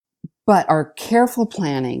But our careful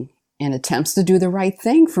planning and attempts to do the right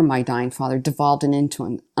thing for my dying father devolved into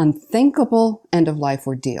an unthinkable end-of-life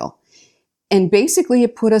ordeal. And basically,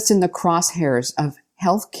 it put us in the crosshairs of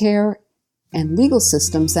healthcare and legal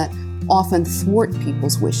systems that often thwart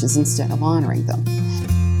people's wishes instead of honoring them.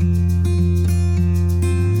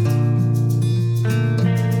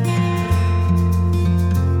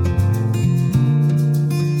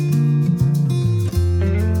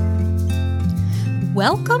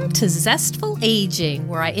 Welcome to Zestful Aging,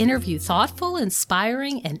 where I interview thoughtful,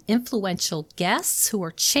 inspiring, and influential guests who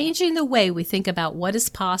are changing the way we think about what is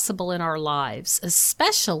possible in our lives,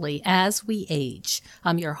 especially as we age.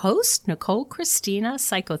 I'm your host, Nicole Christina,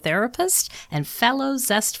 psychotherapist and fellow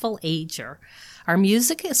Zestful Ager. Our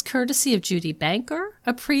music is courtesy of Judy Banker,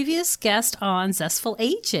 a previous guest on Zestful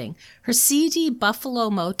Aging. Her CD, Buffalo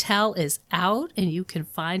Motel, is out, and you can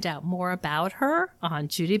find out more about her on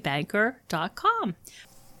judybanker.com.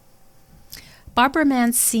 Barbara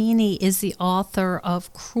Mancini is the author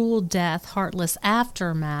of Cruel Death, Heartless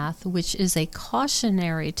Aftermath, which is a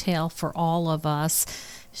cautionary tale for all of us.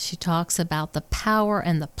 She talks about the power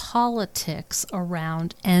and the politics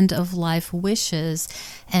around end-of-life wishes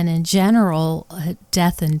and, in general,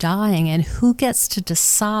 death and dying, and who gets to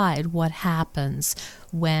decide what happens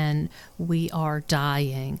when we are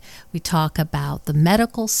dying. We talk about the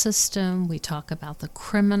medical system, we talk about the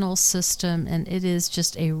criminal system, and it is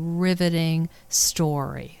just a riveting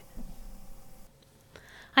story.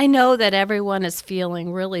 I know that everyone is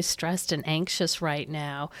feeling really stressed and anxious right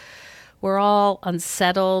now. We're all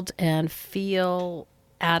unsettled and feel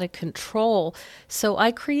out of control. So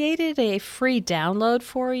I created a free download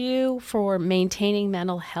for you for maintaining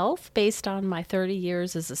mental health based on my 30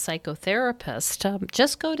 years as a psychotherapist.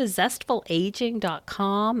 Just go to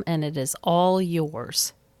zestfulaging.com and it is all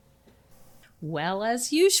yours. Well,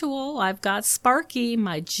 as usual, I've got Sparky,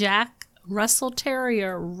 my Jack Russell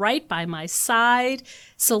Terrier, right by my side.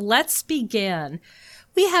 So let's begin.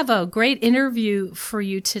 We have a great interview for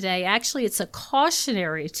you today. Actually, it's a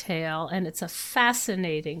cautionary tale, and it's a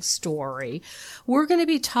fascinating story. We're going to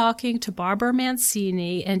be talking to Barbara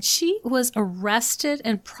Mancini, and she was arrested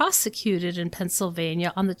and prosecuted in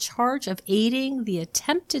Pennsylvania on the charge of aiding the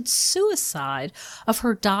attempted suicide of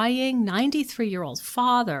her dying 93-year-old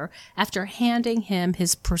father after handing him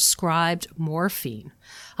his prescribed morphine.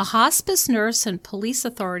 A hospice nurse and police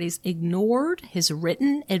authorities ignored his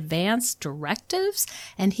written advance directives,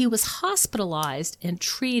 and he was hospitalized and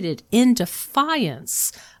treated in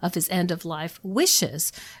defiance of his end-of-life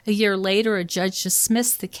wishes. A year later, a judge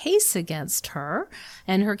dismissed the case against her,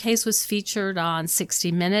 and her case was featured on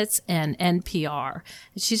 60 Minutes and NPR.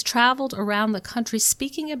 She's traveled around the country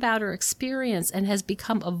speaking about her experience and has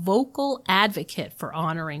become a vocal advocate for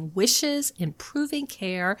honoring wishes, improving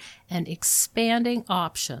care, and expanding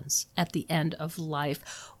options at the end of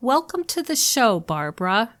life. Welcome to the show,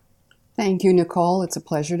 Barbara. Thank you, Nicole. It's a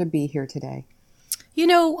pleasure to be here today. You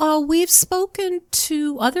know, we've spoken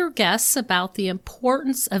to other guests about the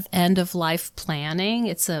importance of end-of-life planning.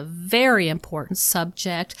 It's a very important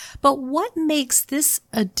subject. But what makes this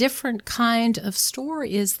a different kind of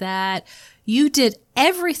story is that you did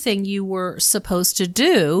everything you were supposed to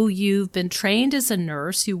do. You've been trained as a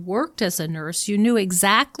nurse. You worked as a nurse. You knew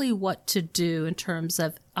exactly what to do in terms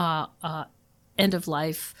of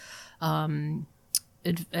end-of-life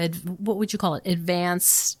what would you call it?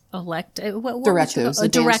 Advanced directives.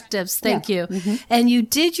 Directives. Thank you. Mm-hmm. And you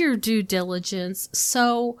did your due diligence.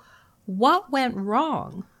 So what went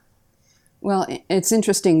wrong? Well, it's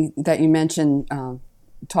interesting that you mentioned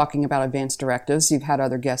talking about advanced directives. You've had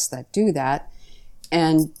other guests that do that.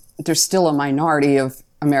 And there's still a minority of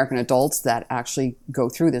American adults that actually go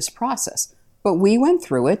through this process. But we went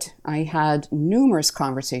through it. I had numerous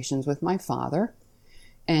conversations with my father.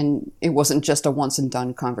 And it wasn't just a once and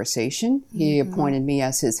done conversation. He appointed me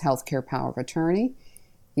as his healthcare power of attorney.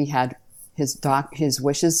 He had his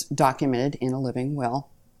wishes documented in a living will.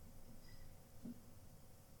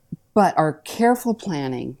 But our careful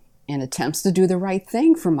planning and attempts to do the right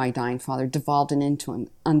thing for my dying father devolved into an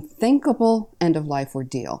unthinkable end-of-life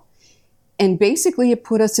ordeal. And basically, it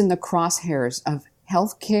put us in the crosshairs of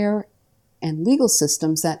healthcare and legal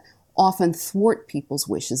systems that often thwart people's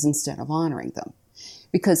wishes instead of honoring them.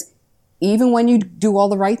 Because even when you do all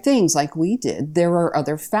the right things like we did, there are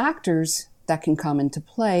other factors that can come into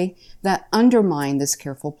play that undermine this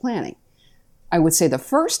careful planning. I would say the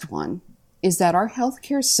first one is that our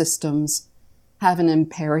healthcare systems have an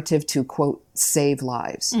imperative to, quote, save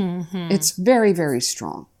lives. Mm-hmm. It's very, very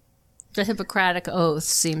strong. The Hippocratic Oath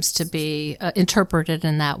seems to be interpreted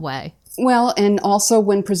in that way. Well, and also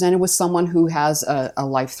when presented with someone who has a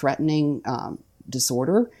life-threatening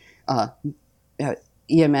disorder,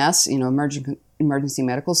 EMS, emergency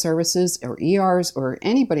medical services, or ERs, or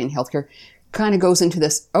anybody in healthcare, kind of goes into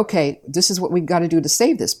this, okay, this is what we've got to do to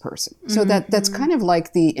save this person. So that's kind of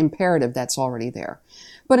like the imperative that's already there.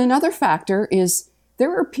 But another factor is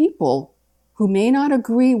there are people who may not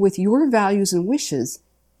agree with your values and wishes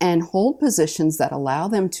and hold positions that allow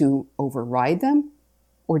them to override them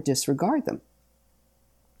or disregard them.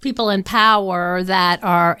 People in power that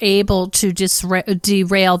are able to just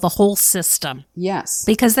derail the whole system. Yes.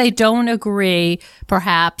 Because they don't agree,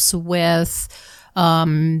 perhaps, with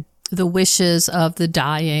the wishes of the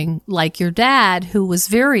dying, like your dad, who was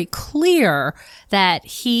very clear that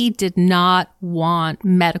he did not want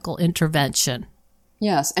medical intervention.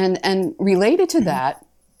 Yes, and related to that,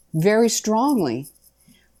 very strongly,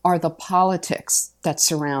 are the politics that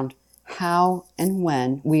surround how and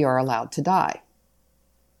when we are allowed to die.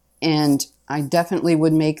 And I definitely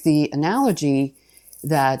would make the analogy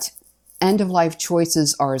that end-of-life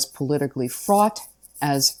choices are as politically fraught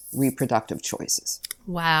as reproductive choices.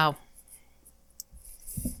 Wow.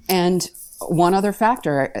 And one other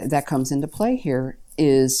factor that comes into play here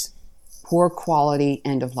is poor quality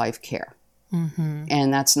end-of-life care. Mm-hmm.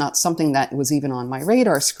 And that's not something that was even on my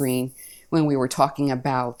radar screen when we were talking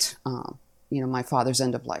about, my father's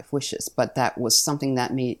end-of-life wishes. But that was something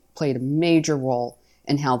that played a major role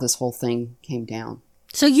in how this whole thing came down.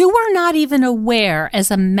 So you were not even aware,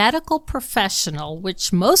 as a medical professional,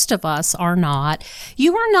 which most of us are not,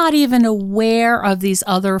 you were not even aware of these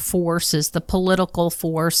other forces, the political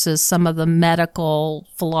forces, some of the medical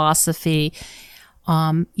philosophy.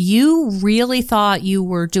 You really thought you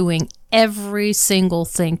were doing every single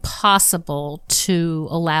thing possible to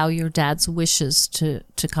allow your dad's wishes to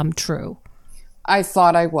come true. I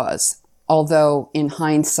thought I was, although in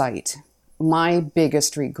hindsight, my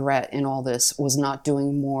biggest regret in all this was not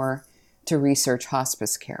doing more to research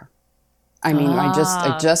hospice care. I mean,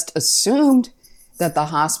 I just assumed that the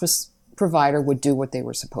hospice provider would do what they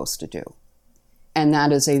were supposed to do. And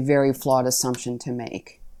that is a very flawed assumption to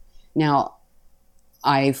make. Now,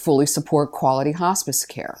 I fully support quality hospice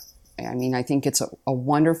care. I mean, I think it's a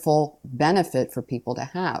wonderful benefit for people to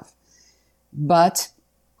have. But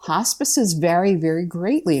hospices vary very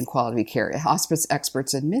greatly in quality care. Hospice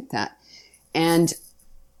experts admit that. And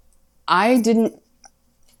I didn't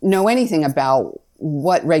know anything about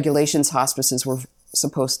what regulations hospices were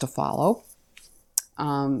supposed to follow.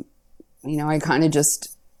 I kind of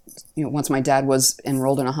just, once my dad was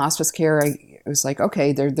enrolled in a hospice care, it was like,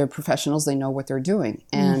 okay, they're professionals, they know what they're doing.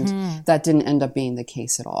 And that didn't end up being the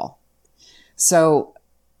case at all. So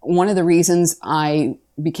one of the reasons I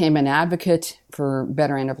became an advocate for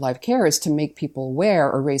better end-of-life care is to make people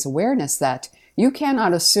aware or raise awareness that you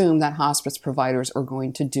cannot assume that hospice providers are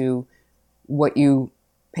going to do what you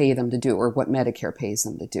pay them to do or what Medicare pays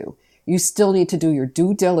them to do. You still need to do your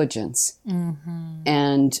due diligence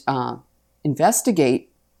and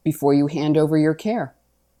investigate before you hand over your care.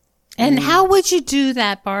 And how would you do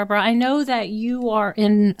that, Barbara? I know that you are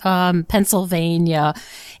in Pennsylvania.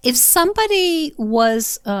 If somebody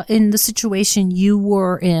was in the situation you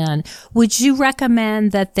were in, would you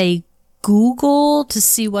recommend that they Google to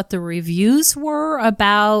see what the reviews were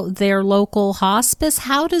about their local hospice?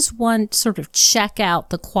 How does one sort of check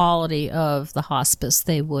out the quality of the hospice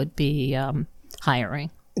they would be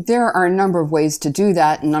hiring? There are a number of ways to do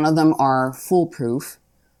that. None of them are foolproof.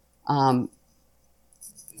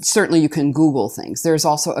 Certainly you can Google things. There's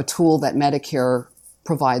also a tool that Medicare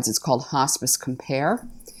provides. It's called Hospice Compare.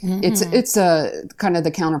 It's a kind of the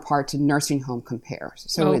counterpart to Nursing Home Compare.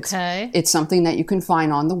 So it's something that you can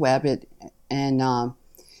find on the web.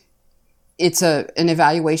 It's an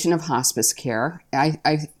evaluation of hospice care.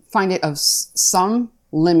 I find it of some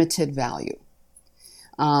limited value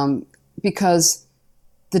because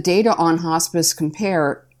the data on Hospice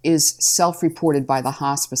Compare is self-reported by the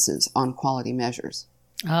hospices on quality measures.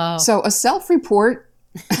 Oh. So a self-report,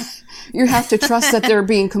 you have to trust that they're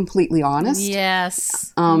being completely honest.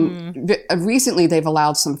 Yes. Recently, they've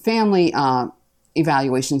allowed some family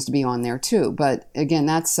evaluations to be on there too. But again,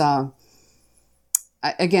 that's of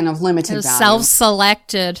limited value.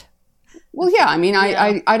 Self-selected. Well, yeah. I mean,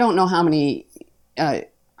 I don't know how many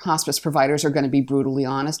hospice providers are going to be brutally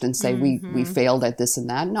honest and say we failed at this and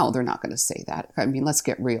that. No, they're not going to say that. I mean, let's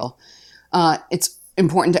get real. It's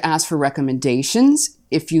important to ask for recommendations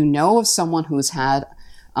if you know of someone who's had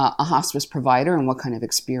a hospice provider and what kind of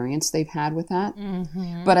experience they've had with that.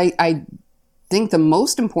 But I think the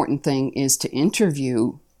most important thing is to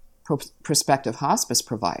interview prospective hospice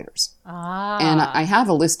providers. And I have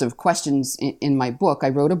a list of questions in my book. I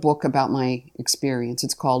wrote a book about my experience.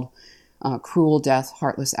 It's called Cruel Death,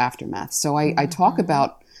 Heartless Aftermath. So I talk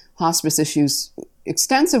about hospice issues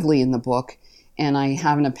extensively in the book, and I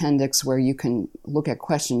have an appendix where you can look at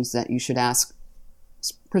questions that you should ask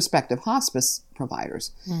prospective hospice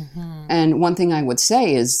providers. Mm-hmm. And one thing I would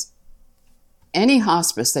say is any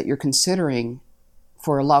hospice that you're considering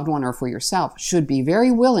for a loved one or for yourself should be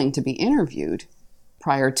very willing to be interviewed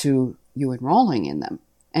prior to you enrolling in them.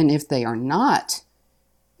 And if they are not,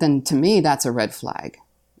 then to me, that's a red flag.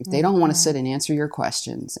 If they don't want to sit and answer your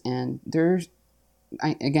questions, and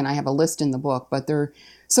I have a list in the book, but there are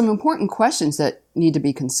some important questions that need to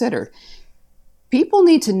be considered. People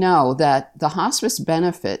need to know that the hospice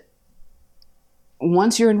benefit,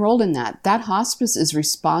 once you're enrolled in that hospice is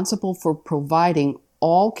responsible for providing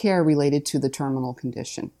all care related to the terminal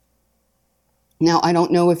condition. Now, I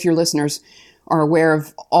don't know if your listeners are aware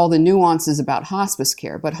of all the nuances about hospice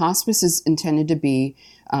care, but hospice is intended to be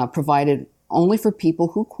provided only for people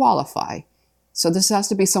who qualify. So this has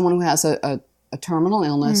to be someone who has a terminal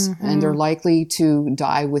illness, and they're likely to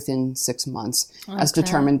die within 6 months, as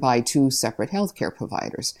determined by 2 separate healthcare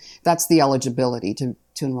providers. That's the eligibility to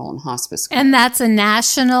enroll in hospice care. And that's a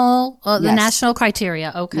national, the national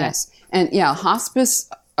criteria. Okay. Yes. And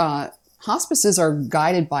hospices are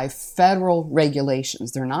guided by federal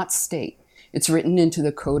regulations. They're not state. It's written into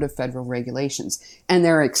the Code of Federal Regulations, and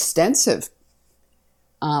they're extensive.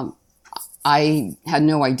 I had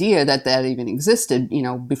no idea that even existed,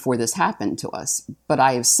 before this happened to us. But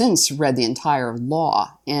I have since read the entire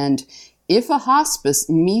law. And if a hospice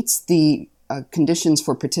meets the conditions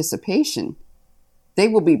for participation, they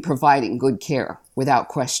will be providing good care without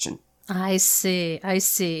question. I see.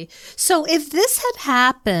 So if this had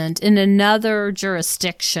happened in another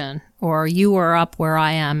jurisdiction, or you were up where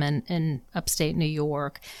I am in upstate New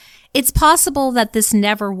York, it's possible that this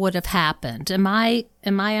never would have happened. Am I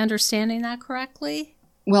understanding that correctly?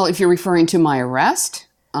 Well, if you're referring to my arrest,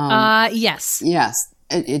 yes. Yes,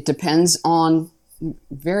 it depends on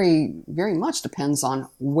very, very much depends on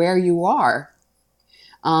where you are.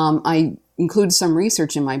 I include some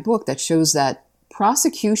research in my book that shows that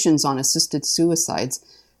prosecutions on assisted suicides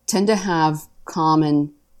tend to have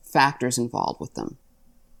common factors involved with them.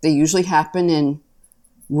 They usually happen in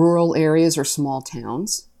rural areas or small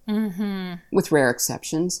towns. Mm-hmm. With rare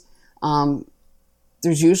exceptions.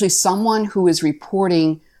 There's usually someone who is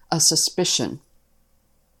reporting a suspicion,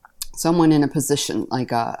 someone in a position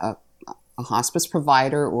like a hospice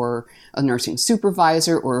provider or a nursing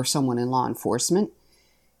supervisor or someone in law enforcement.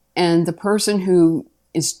 And the person who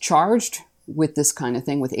is charged with this kind of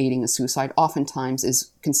thing, with aiding a suicide, oftentimes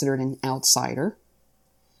is considered an outsider.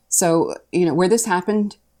 So, where this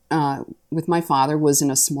happened with my father was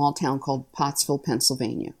in a small town called Pottsville,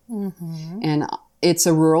 Pennsylvania. Mm-hmm. And it's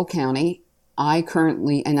a rural county. I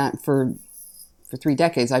currently, for 3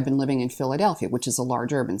 decades, I've been living in Philadelphia, which is a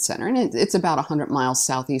large urban center. And it's about 100 miles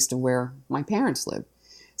southeast of where my parents live.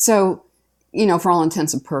 So, for all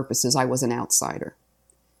intents and purposes, I was an outsider.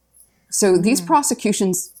 So these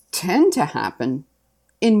prosecutions tend to happen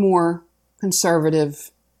in more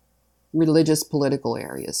conservative, religious, political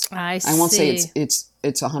areas. I won't say it's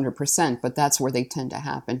 100%, but that's where they tend to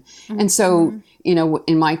happen. Mm-hmm. And so,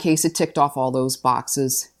 in my case, it ticked off all those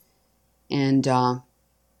boxes. And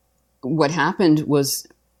what happened was,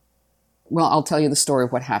 well, I'll tell you the story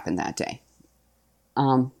of what happened that day.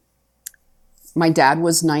 My dad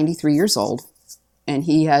was 93 years old, and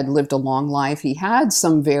he had lived a long life. He had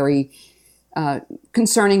some very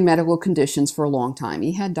concerning medical conditions for a long time.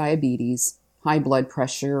 He had diabetes, high blood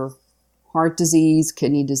pressure, heart disease,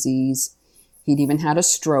 kidney disease. He'd even had a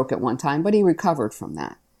stroke at one time, but he recovered from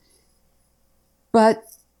that. But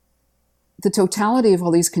the totality of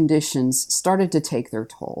all these conditions started to take their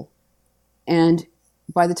toll. And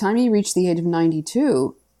by the time he reached the age of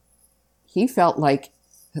 92, he felt like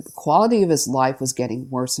the quality of his life was getting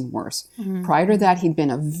worse and worse. Mm-hmm. Prior to that, he'd been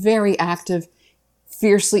a very active,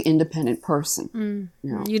 fiercely independent person.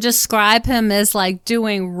 You describe him as like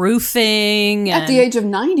doing roofing. At the age of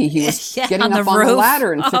 90, he was getting up on the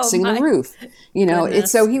ladder and fixing the roof.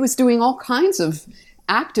 So he was doing all kinds of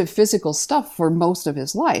active physical stuff for most of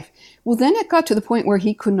his life. Well, then it got to the point where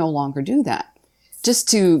he could no longer do that. Just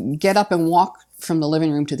to get up and walk from the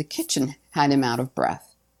living room to the kitchen had him out of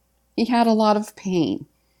breath. He had a lot of pain.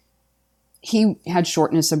 He had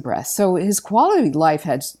shortness of breath. So his quality of life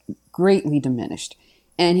had greatly diminished.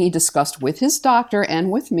 And he discussed with his doctor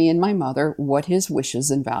and with me and my mother what his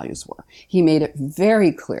wishes and values were. He made it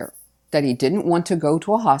very clear that he didn't want to go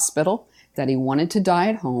to a hospital, that he wanted to die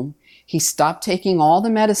at home. He stopped taking all the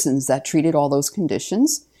medicines that treated all those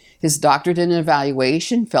conditions. His doctor did an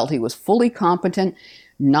evaluation, felt he was fully competent,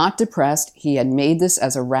 not depressed. He had made this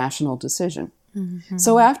as a rational decision. Mm-hmm.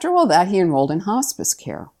 So after all that, he enrolled in hospice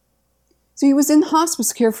care. So he was in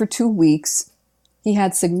hospice care for 2 weeks. He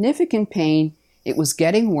had significant pain. It was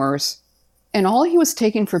getting worse. And all he was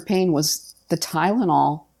taking for pain was the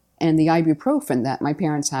Tylenol and the ibuprofen that my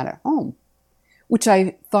parents had at home, which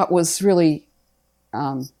I thought was really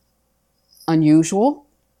unusual.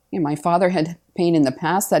 You know, my father had pain in the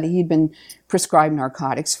past that he'd been prescribed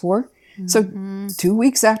narcotics for. So 2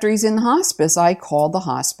 weeks after he's in the hospice, I called the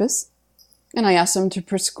hospice and I asked them to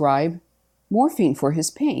prescribe morphine for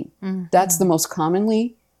his pain. That's the most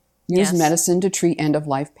commonly used medicine to treat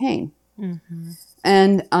end-of-life pain.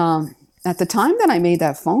 And at the time that I made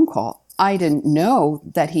that phone call, I didn't know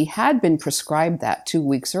that he had been prescribed that 2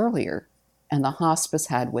 weeks earlier and the hospice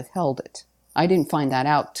had withheld it. I didn't find that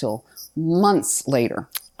out till months later.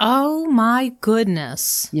 Oh my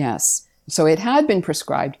goodness. Yes. So it had been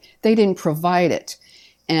prescribed. They didn't provide it.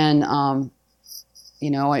 And,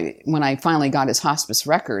 when I finally got his hospice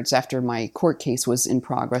records after my court case was in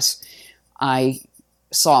progress, I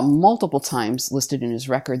saw multiple times listed in his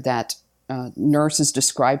record that nurses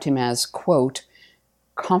described him as, quote,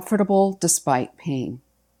 comfortable despite pain.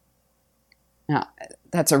 Now,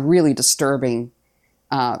 that's a really disturbing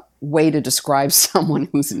way to describe someone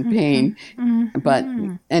who's in pain. But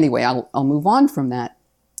anyway, I'll move on from that.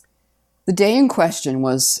 The day in question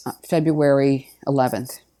was February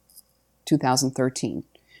 11th, 2013.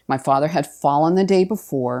 My father had fallen the day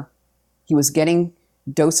before. He was getting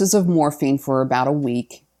doses of morphine for about a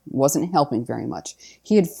week. It wasn't helping very much.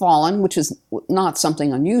 He had fallen, which is not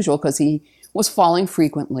something unusual because he was falling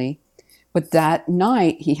frequently. But that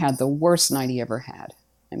night, he had the worst night he ever had.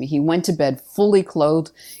 I mean, he went to bed fully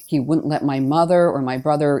clothed. He wouldn't let my mother or my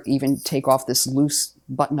brother even take off this loose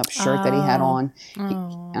button-up shirt that he had on.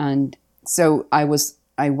 And so I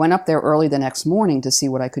went up there early the next morning to see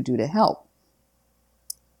what I could do to help.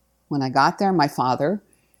 When I got there, my father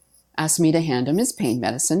asked me to hand him his pain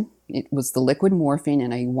medicine. It was the liquid morphine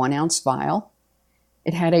in a 1-ounce vial.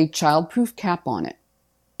 It had a child-proof cap on it.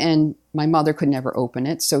 And my mother could never open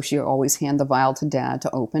it, so she would always hand the vial to Dad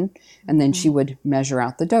to open, and then she would measure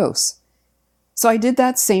out the dose. So I did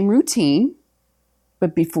that same routine,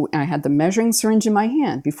 but before I had the measuring syringe in my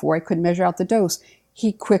hand, before I could measure out the dose,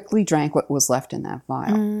 he quickly drank what was left in that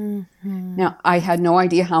vial. Now, I had no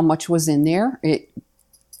idea how much was in there. It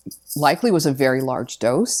likely was a very large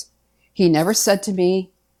dose. He never said to me,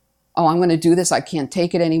 oh, I'm going to do this. I can't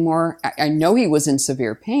take it anymore. I know he was in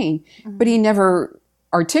severe pain, but he never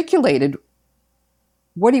articulated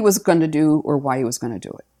what he was going to do or why he was going to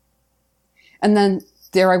do it. And then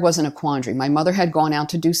there I was in a quandary. My mother had gone out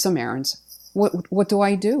to do some errands. What do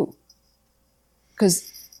I do? Because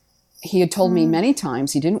he had told me many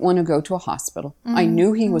times he didn't want to go to a hospital. I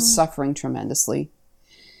knew he was suffering tremendously.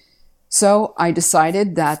 So I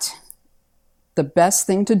decided that the best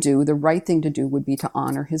thing to do, the right thing to do, would be to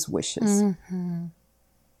honor his wishes. And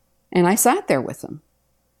I sat there with him.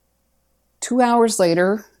 2 hours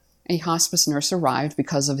later, a hospice nurse arrived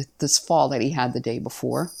because of this fall that he had the day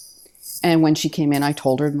before. And when she came in, I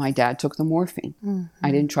told her my dad took the morphine. I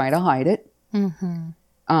didn't try to hide it.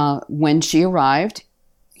 When she arrived,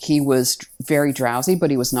 he was very drowsy, but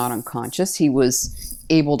he was not unconscious. He was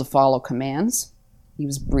able to follow commands. He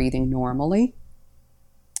was breathing normally.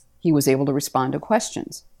 He was able to respond to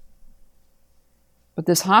questions. But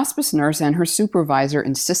this hospice nurse and her supervisor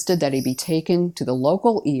insisted that he be taken to the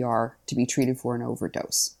local ER to be treated for an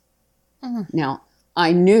overdose. Now,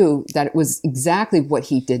 I knew that it was exactly what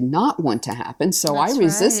he did not want to happen, so I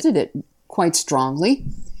resisted it quite strongly.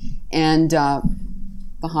 And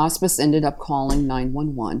the hospice ended up calling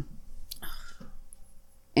 911.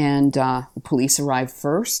 And the police arrived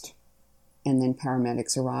first, and then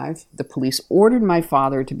paramedics arrived. The police ordered my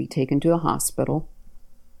father to be taken to the hospital.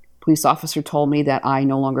 Police officer told me that I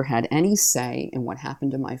no longer had any say in what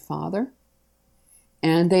happened to my father.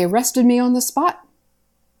 And they arrested me on the spot,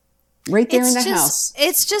 right there in the house.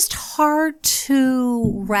 It's just hard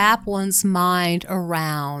to wrap one's mind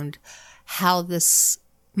around how this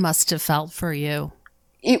must have felt for you.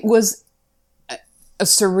 It was a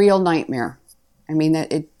surreal nightmare. I mean,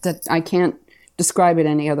 that I can't describe it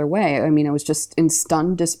any other way. I mean, I was just in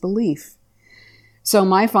stunned disbelief. So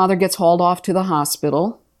my father gets hauled off to the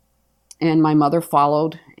hospital. And my mother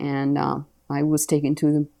followed, and I was taken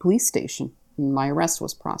to the police station. And my arrest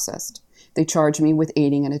was processed. They charged me with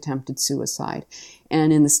aiding an attempted suicide.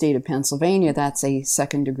 And in the state of Pennsylvania, that's a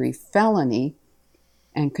second-degree felony,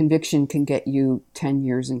 and conviction can get you 10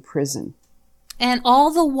 years in prison. And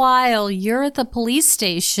all the while you're at the police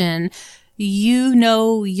station, you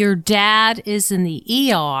know your dad is in the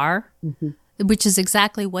ER. which is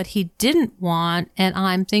exactly what he didn't want. And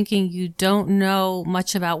I'm thinking you don't know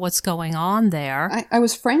much about what's going on there. I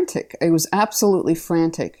was frantic. I was absolutely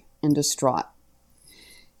frantic and distraught.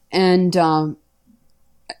 And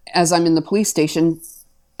as I'm in the police station,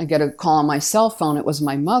 I get a call on my cell phone. It was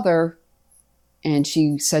my mother. And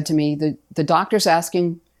she said to me, the doctor's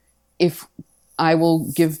asking if I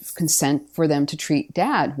will give consent for them to treat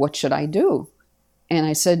Dad. What should I do? And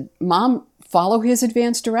I said, Mom, follow his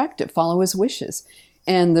advance directive, follow his wishes.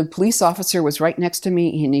 And the police officer was right next to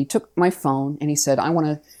me, and he took my phone and he said,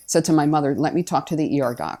 said to my mother, let me talk to the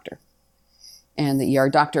ER doctor. And the ER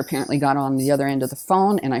doctor apparently got on the other end of the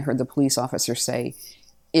phone, and I heard the police officer say,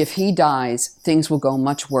 if he dies, things will go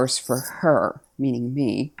much worse for her, meaning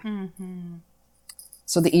me. Mm-hmm.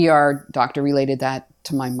 So the ER doctor related that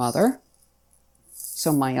to my mother.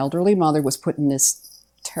 So my elderly mother was put in this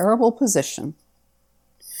terrible position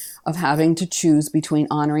of having to choose between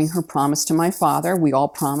honoring her promise to my father. We all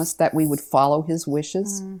promised that we would follow his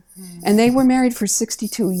wishes. Mm-hmm. And they were married for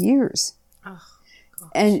 62 years. Oh,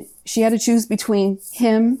 and she had to choose between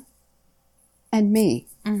him and me,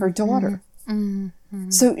 mm-hmm. her daughter. Mm-hmm.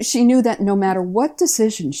 So she knew that no matter what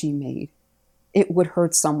decision she made, it would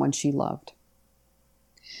hurt someone she loved.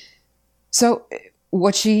 So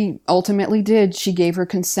what she ultimately did, she gave her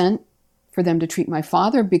consent for them to treat my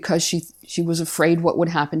father because she was afraid what would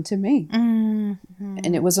happen to me. Mm-hmm.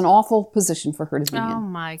 And it was an awful position for her to be in. Oh,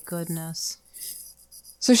 my goodness.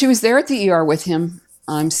 So she was there at the ER with him.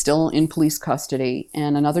 I'm still in police custody.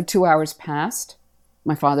 And another 2 hours passed.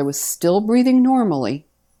 My father was still breathing normally,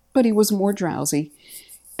 but he was more drowsy.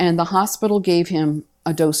 And the hospital gave him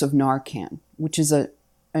a dose of Narcan, which is an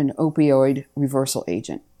opioid reversal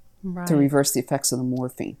agent. Right. To reverse the effects of the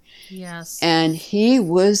morphine. Yes. And he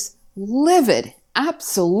was livid,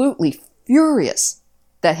 absolutely furious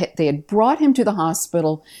that they had brought him to the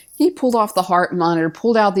hospital. He pulled off the heart monitor,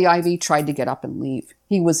 pulled out the IV, tried to get up and leave.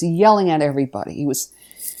 He was yelling at everybody. He was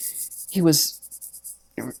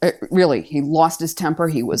really, he lost his temper.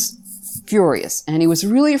 He was furious. And he was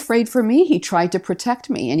really afraid for me. He tried to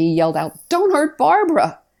protect me. And he yelled out, "Don't hurt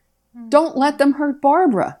Barbara. Don't let them hurt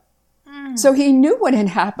Barbara." So he knew what had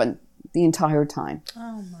happened the entire time.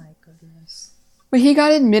 Oh, my goodness. But he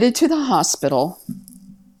got admitted to the hospital,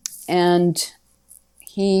 and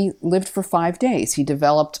he lived for 5 days. He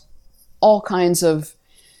developed all kinds of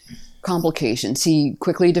complications. He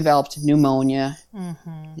quickly developed pneumonia.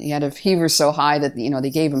 Mm-hmm. He had a fever so high that, they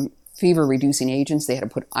gave him fever-reducing agents. They had to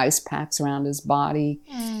put ice packs around his body.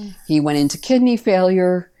 Mm. He went into kidney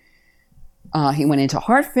failure. He went into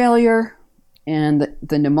heart failure. And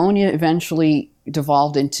the pneumonia eventually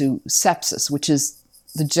devolved into sepsis, which is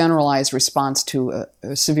the generalized response to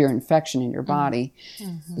a severe infection in your body.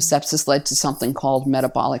 Mm-hmm. The sepsis led to something called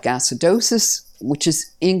metabolic acidosis, which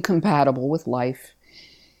is incompatible with life.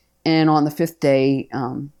 And on the 5th day,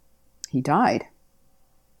 he died.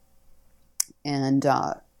 And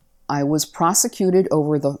I was prosecuted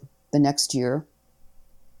over the next year.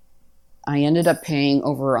 I ended up paying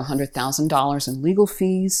over $100,000 in legal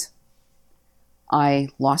fees. I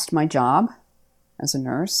lost my job as a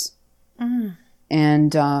nurse. Mm.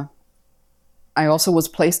 And I also was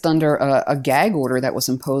placed under a gag order that was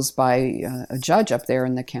imposed by a judge up there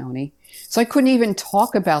in the county. So I couldn't even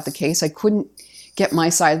talk about the case. I couldn't get my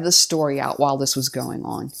side of the story out while this was going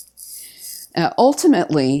on.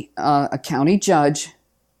 Ultimately, a county judge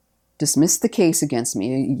dismissed the case against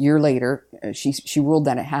me. A year later, she ruled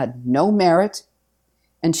that it had no merit,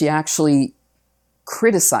 and she actually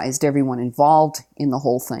criticized everyone involved in the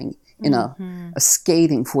whole thing in a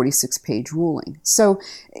scathing 46-page ruling. So,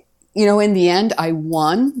 in the end, I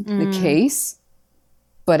won the case,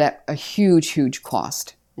 but at a huge, huge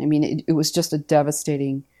cost. I mean, it was just a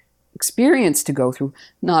devastating experience to go through,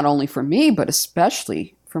 not only for me, but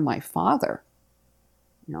especially for my father.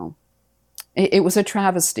 It was a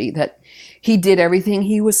travesty that he did everything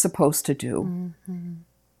he was supposed to do,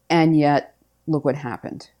 and yet, look what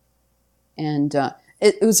happened. And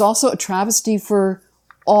it was also a travesty for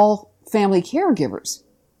all family caregivers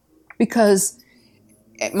because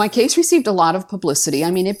my case received a lot of publicity.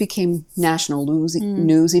 I mean, it became national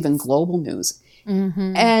news, even global news.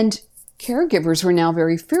 Mm-hmm. And caregivers were now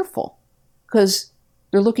very fearful because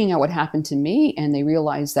they're looking at what happened to me and they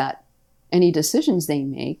realize that any decisions they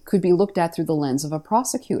make could be looked at through the lens of a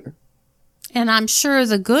prosecutor. And I'm sure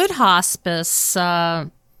the good hospice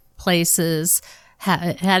places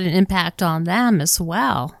had an impact on them as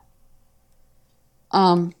well.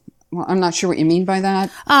 Well, I'm not sure what you mean by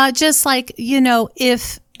that. Just like,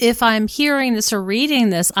 if I'm hearing this or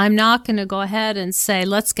reading this, I'm not going to go ahead and say,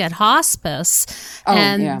 let's get hospice.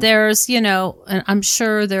 There's, and I'm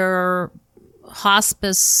sure there are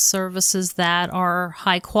hospice services that are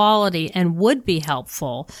high quality and would be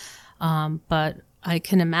helpful. But I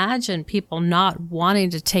can imagine people not wanting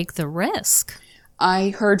to take the risk. I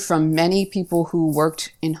heard from many people who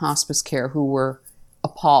worked in hospice care who were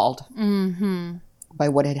appalled by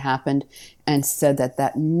what had happened and said that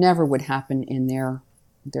that never would happen in their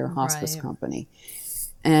hospice company.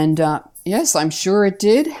 And yes, I'm sure it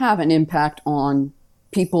did have an impact on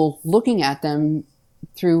people looking at them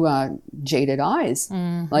through jaded eyes.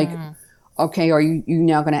 Like, okay, are you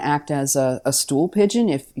now going to act as a stool pigeon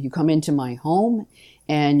if you come into my home?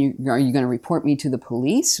 And are you going to report me to the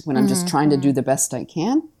police when I'm just trying to do the best I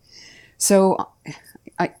can? So,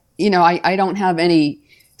 I don't have any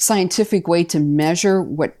scientific way to measure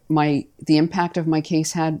what the impact of my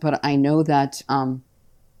case had, but I know that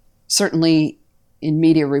certainly in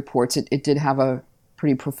media reports, it did have a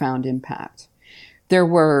pretty profound impact. There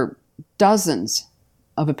were dozens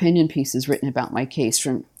of opinion pieces written about my case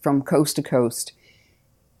from coast to coast,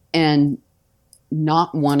 and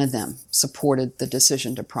not one of them supported the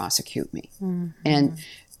decision to prosecute me. And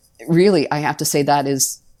really, I have to say that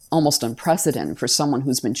is almost unprecedented for someone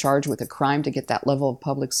who's been charged with a crime to get that level of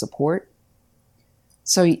public support.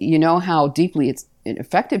 So you know how deeply it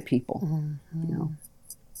affected people.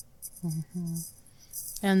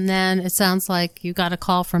 And then it sounds like you got a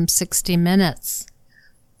call from 60 Minutes.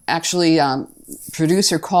 Actually,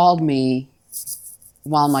 producer called me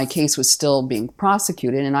while my case was still being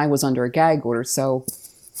prosecuted, and I was under a gag order, so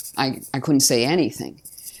I couldn't say anything.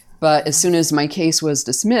 But as soon as my case was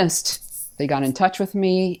dismissed, they got in touch with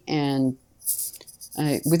me, and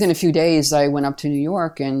within a few days, I went up to New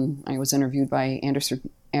York, and I was interviewed by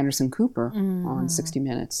Anderson Cooper on 60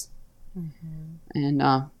 Minutes. And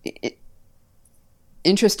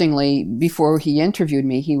interestingly, before he interviewed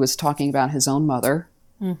me, he was talking about his own mother,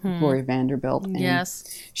 Gloria Vanderbilt. And yes.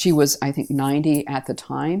 She was, I think, 90 at the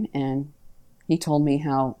time, and he told me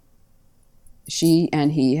how she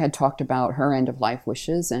and he had talked about her end-of-life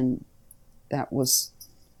wishes, and that was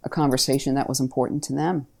a conversation that was important to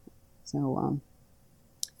them. So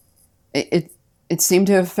it seemed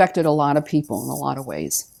to have affected a lot of people in a lot of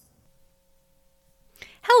ways.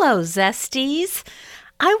 Hello, Zesties.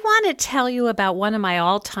 I want to tell you about one of my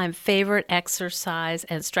all-time favorite exercise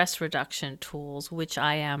and stress reduction tools, which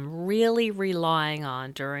I am really relying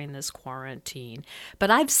on during this quarantine.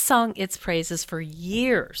 But I've sung its praises for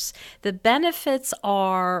years. The benefits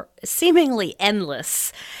are seemingly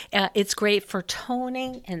endless. It's great for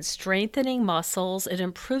toning and strengthening muscles. It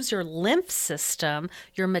improves your lymph system,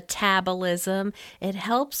 your metabolism. It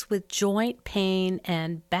helps with joint pain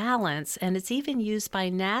and balance. And it's even used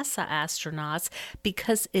by NASA astronauts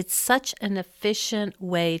because it's such an efficient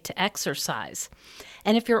way to exercise.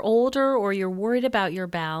 And if you're older or you're worried about your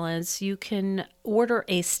balance, you can order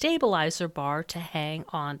a stabilizer bar to hang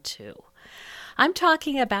on to. I'm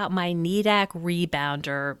talking about my NEDAC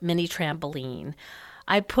Rebounder mini trampoline.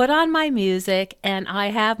 I put on my music and I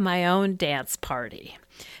have my own dance party.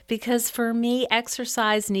 Because for me,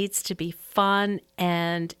 exercise needs to be fun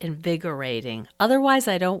and invigorating. Otherwise,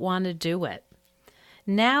 I don't want to do it.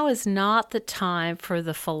 Now is not the time for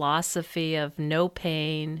the philosophy of no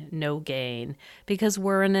pain, no gain, because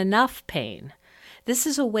we're in enough pain. This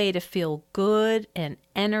is a way to feel good and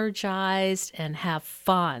energized and have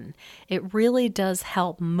fun. It really does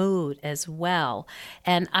help mood as well.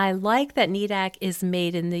 And I like that NEDAC is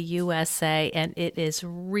made in the USA and it is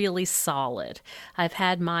really solid. I've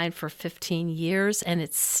had mine for 15 years and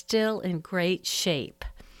it's still in great shape.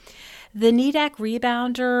 The NEDAC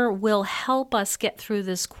Rebounder will help us get through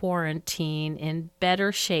this quarantine in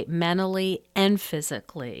better shape mentally and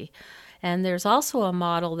physically. And there's also a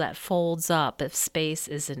model that folds up if space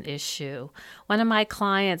is an issue. One of my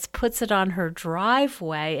clients puts it on her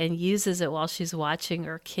driveway and uses it while she's watching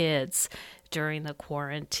her kids during the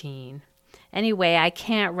quarantine. Anyway, I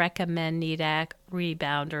can't recommend NEDAC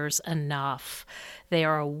Rebounders enough. They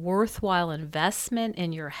are a worthwhile investment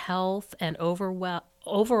in your health and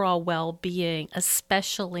overall well-being,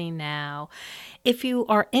 especially now. If you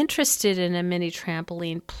are interested in a mini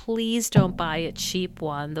trampoline, please don't buy a cheap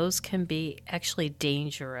one. Those can be actually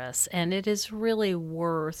dangerous, and it is really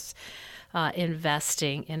worth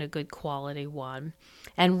investing in a good quality one.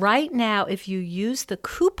 And right now, if you use the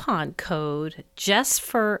coupon code just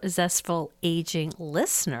for Zestful Aging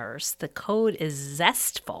listeners, the code is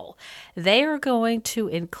Zestful. They are going to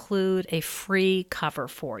include a free cover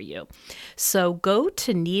for you. So go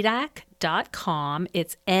to NEDAC.com.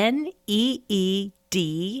 It's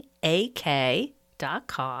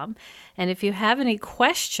NEEDAK.com. And if you have any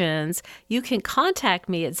questions, you can contact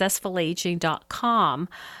me at zestfulaging.com.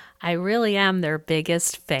 I really am their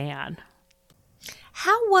biggest fan.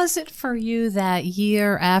 How was it for you that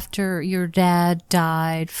year after your dad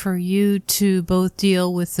died, for you to both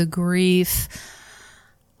deal with the grief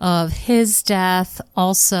of his death,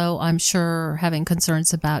 also, I'm sure, having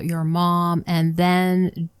concerns about your mom, and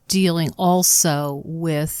then dealing also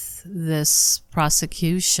with this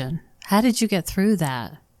prosecution? How did you get through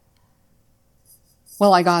that?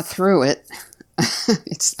 Well, I got through it.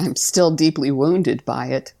 I'm still deeply wounded by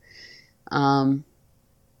it.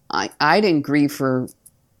 I didn't grieve for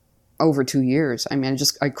over 2 years. I mean,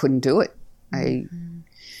 I couldn't do it.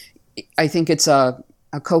 I think it's a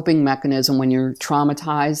coping mechanism when you're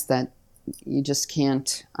traumatized that you just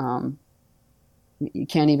can't, you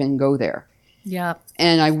can't even go there. Yeah.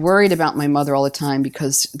 And I worried about my mother all the time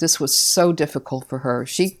because this was so difficult for her.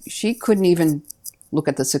 She couldn't even look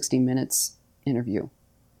at the 60 Minutes interview.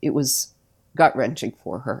 It was gut-wrenching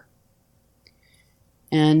for her.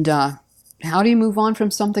 And how do you move on from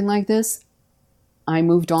something like this? I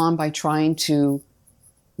moved on by trying to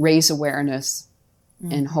raise awareness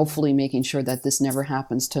and hopefully making sure that this never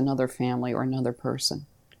happens to another family or another person,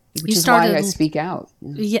 which is why I speak out.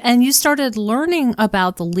 Yeah, and you started learning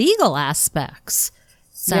about the legal aspects.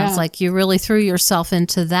 Sounds like you really threw yourself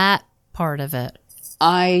into that part of it.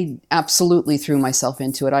 I absolutely threw myself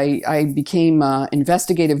into it. I became an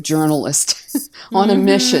investigative journalist on a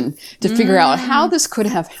mission to figure out how this could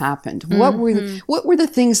have happened. What were the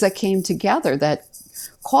things that came together that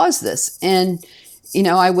caused this? And,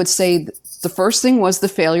 I would say the first thing was the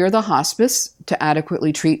failure of the hospice to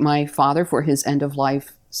adequately treat my father for his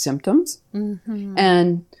end-of-life symptoms.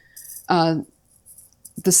 And the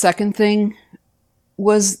second thing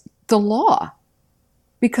was the law,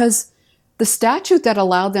 because the statute that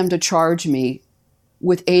allowed them to charge me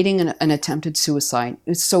with aiding an attempted suicide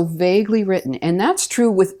is so vaguely written. And that's true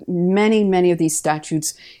with many, many of these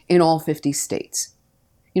statutes in all 50 states.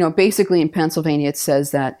 Basically in Pennsylvania, it says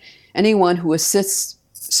that anyone who assists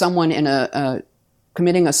someone in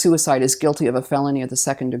committing a suicide is guilty of a felony of the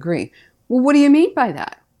second degree. Well, what do you mean by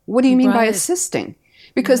that? What do you mean by assisting?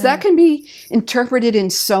 Because that can be interpreted in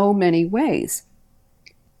so many ways.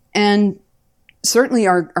 And certainly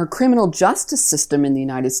our criminal justice system in the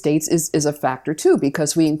United States is a factor too,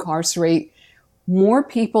 because we incarcerate more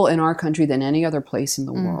people in our country than any other place in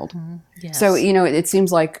the world. Yes. So, it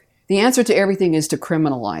seems like the answer to everything is to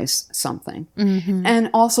criminalize something. And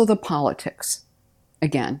also the politics,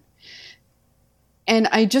 again. And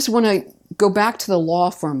I just want to go back to the law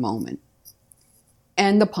for a moment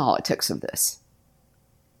and the politics of this.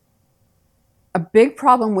 A big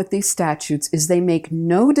problem with these statutes is they make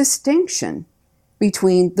no distinction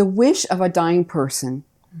between the wish of a dying person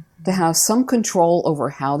to have some control over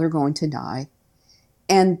how they're going to die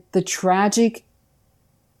and the tragedy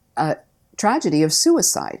of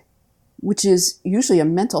suicide, which is usually a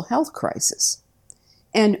mental health crisis.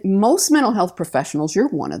 And most mental health professionals, you're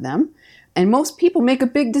one of them, and most people make a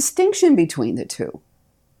big distinction between the two.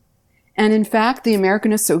 And in fact, the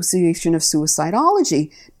American Association of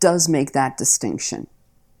Suicidology does make that distinction.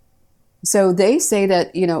 So they say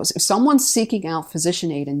that, if someone's seeking out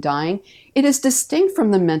physician aid in dying, it is distinct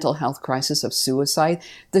from the mental health crisis of suicide,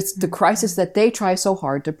 the crisis that they try so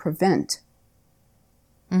hard to prevent.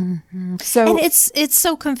 So, and it's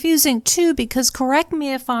so confusing too, because correct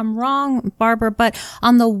me if I'm wrong, Barbara, but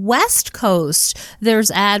on the West Coast,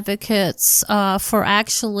 there's advocates for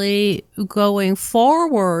actually going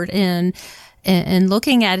forward in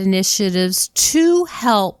looking at initiatives to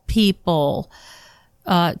help people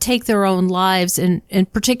take their own lives in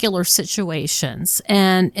particular situations.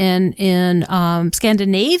 And in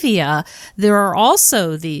Scandinavia, there are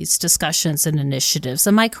also these discussions and initiatives.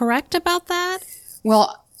 Am I correct about that?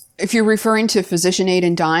 Well, if you're referring to physician aid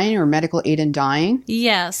in dying or medical aid in dying.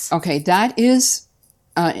 Yes. Okay, that is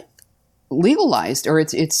legalized, or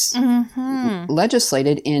it's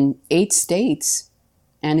legislated in 8 states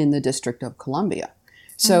and in the District of Columbia.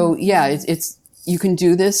 So it's you can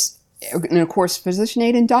do this. And of course, physician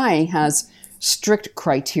aid in dying has strict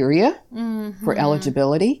criteria for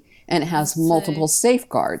eligibility, and it has multiple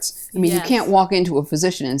safeguards. I mean, you can't walk into a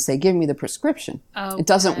physician and say, give me the prescription. Okay. It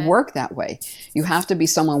doesn't work that way. You have to be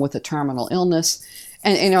someone with a terminal illness.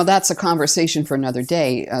 And, that's a conversation for another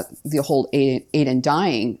day, the whole aid in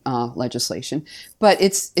dying legislation. But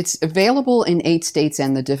it's available in 8 states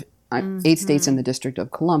and the 8 states in the District of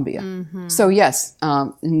Columbia. So yes,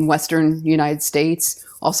 in Western United States,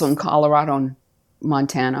 also in Colorado and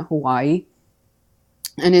Montana, Hawaii,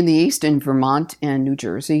 and in the East in Vermont and New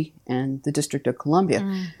Jersey and the District of Columbia.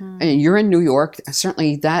 And you're in New York.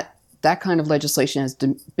 Certainly that kind of legislation has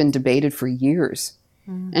been debated for years.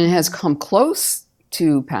 And it has come close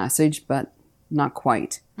to passage, but not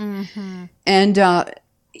quite. Mm-hmm. And,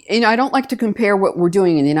 I don't like to compare what we're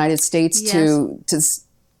doing in the United States to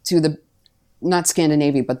the, not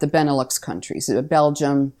Scandinavia, but the Benelux countries,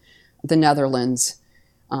 Belgium, the Netherlands.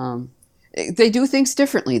 They do things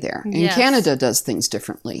differently there. And Canada does things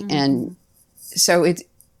differently. Mm-hmm. And so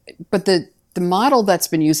but the model that's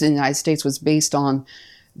been used in the United States was based on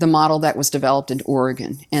the model that was developed in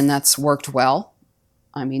Oregon, and that's worked well.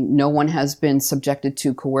 I mean, no one has been subjected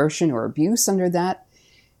to coercion or abuse under that.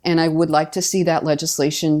 And I would like to see that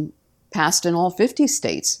legislation passed in all 50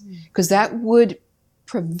 states, because that would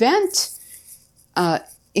prevent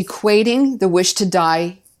equating the wish to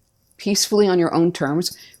die peacefully on your own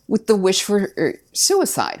terms with the wish for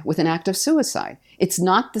suicide, with an act of suicide. It's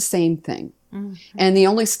not the same thing. Mm-hmm. And the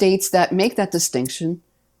only states that make that distinction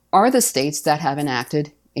are the states that have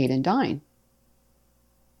enacted aid in dying.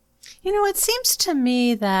 It seems to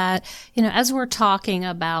me that, as we're talking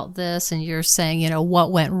about this and you're saying,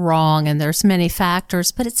 what went wrong, and there's many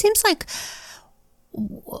factors, but it seems like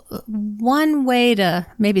one way to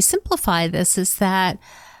maybe simplify this is that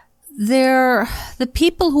the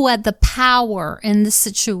people who had the power in the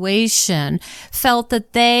situation felt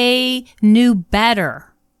that they knew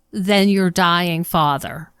better than your dying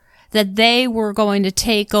father, that they were going to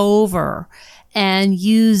take over and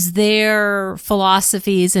use their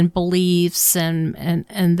philosophies and beliefs and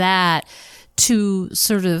that to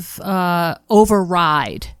sort of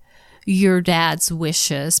override your dad's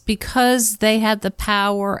wishes because they had the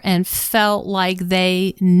power and felt like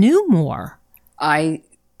they knew more. I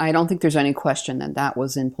don't think there's any question that that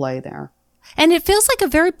was in play there. And it feels like a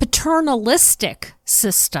very paternalistic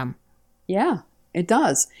system. Yeah, it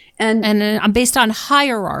does. And based on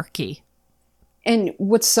hierarchy. And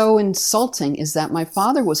what's so insulting is that my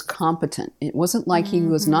father was competent. It wasn't like he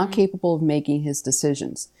was not capable of making his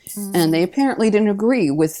decisions. Mm-hmm. And they apparently didn't agree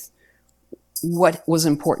with what was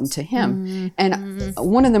important to him. Mm-hmm. And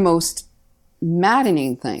one of the most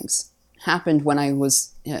maddening things happened when I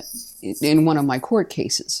was in one of my court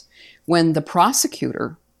cases, when the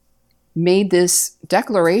prosecutor made this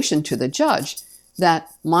declaration to the judge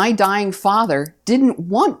that my dying father didn't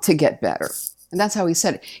want to get better. And that's how he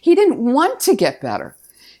said it. He didn't want to get better.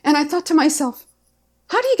 And I thought to myself,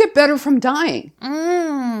 how do you get better from dying?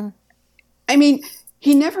 I mean,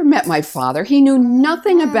 he never met my father. He knew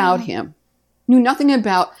nothing about him, knew nothing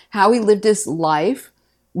about how he lived his life,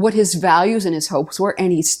 what his values and his hopes were.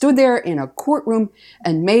 And he stood there in a courtroom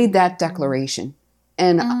and made that declaration.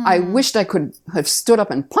 And I wished I could have stood up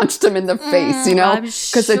and punched him in the face,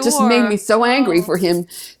 because it just made me so angry for him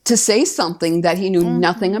to say something that he knew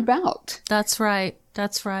nothing about. That's right.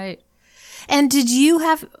 That's right. And did you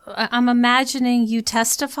I'm imagining you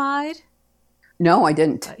testified? No, I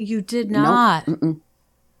didn't. You did not? No.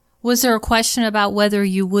 Was there a question about whether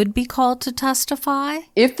you would be called to testify?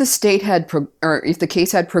 If the state if the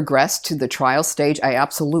case had progressed to the trial stage, I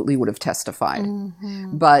absolutely would have testified.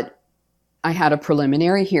 Mm-hmm. But I had a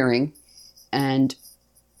preliminary hearing, and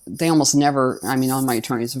they almost never, on my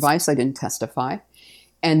attorney's advice, I didn't testify.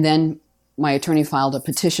 And then my attorney filed a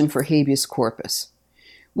petition for habeas corpus,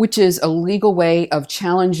 which is a legal way of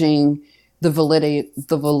challenging the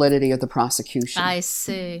validity of the prosecution. I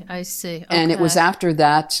see. Okay. And it was after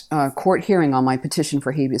that court hearing on my petition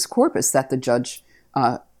for habeas corpus that the judge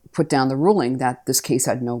put down the ruling that this case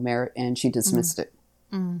had no merit, and she dismissed it.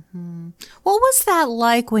 Mm-hmm. What was that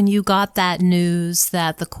like when you got that news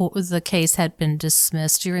that the case had been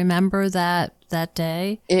dismissed? Do you remember that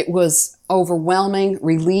day? It was overwhelming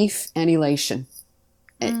relief and elation.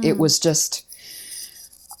 It was just,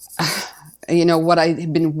 what I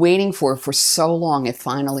had been waiting for so long. It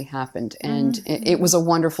finally happened, and it was a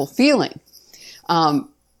wonderful feeling.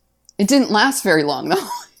 It didn't last very long, though.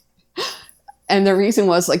 And the reason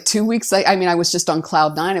was 2 weeks. I was just on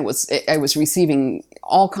cloud nine. I was receiving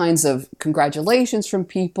all kinds of congratulations from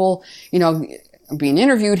people, being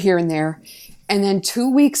interviewed here and there. And then 2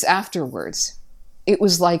 weeks afterwards, it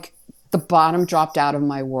was like the bottom dropped out of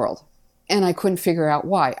my world. And I couldn't figure out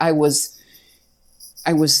why. I was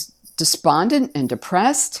despondent and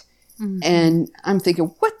depressed. Mm-hmm. And I'm thinking,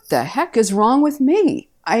 what the heck is wrong with me?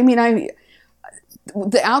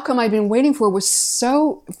 The outcome I'd been waiting for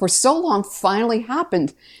for so long finally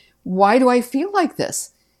happened. Why do I feel like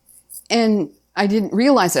this? And I didn't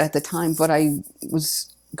realize it at the time, but I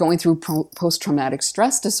was going through post-traumatic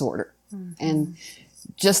stress disorder. Mm-hmm. And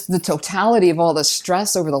just the totality of all the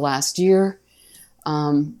stress over the last year,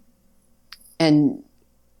 and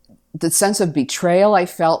the sense of betrayal I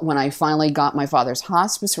felt when I finally got my father's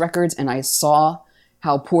hospice records and I saw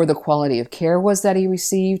how poor the quality of care was that he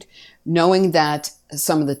received, knowing that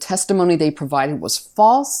some of the testimony they provided was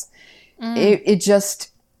false.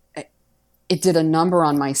 it did a number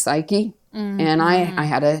on my psyche. And I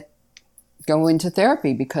had to go into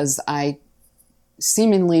therapy because I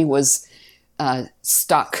seemingly was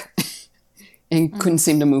stuck and couldn't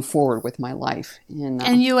seem to move forward with my life.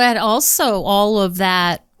 And you had also all of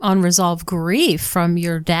that unresolved grief from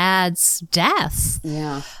your dad's death.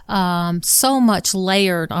 Yeah. So much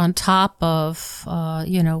layered on top of,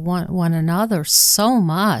 one another, so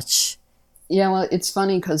much. Yeah, well, it's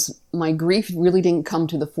funny because my grief really didn't come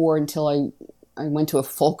to the fore until I went to a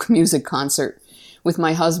folk music concert with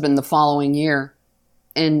my husband the following year.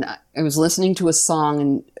 And I was listening to a song,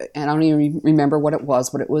 and I don't even remember what it was,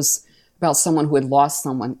 but it was about someone who had lost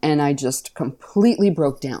someone. And I just completely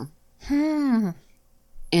broke down.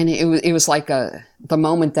 And it was like the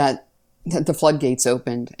moment that the floodgates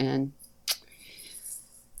opened. And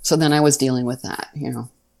so then I was dealing with that,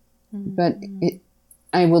 But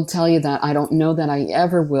I will tell you that I don't know that I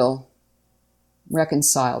ever will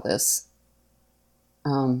reconcile this.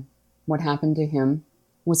 What happened to him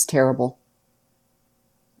was terrible.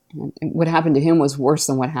 And what happened to him was worse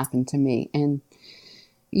than what happened to me. And,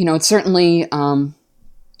 it certainly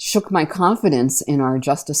shook my confidence in our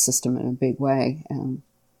justice system in a big way.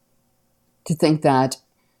 To think that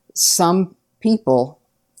some people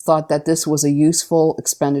thought that this was a useful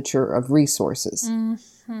expenditure of resources,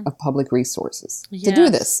 of public resources, to do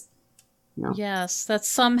this. Yes, that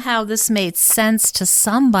somehow this made sense to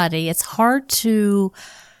somebody. It's hard to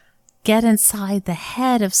get inside the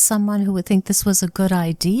head of someone who would think this was a good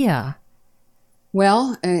idea.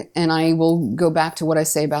 Well, and I will go back to what I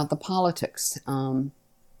say about the politics. There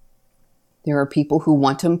are people who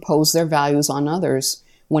want to impose their values on others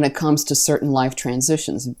when it comes to certain life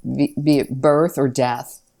transitions, be it birth or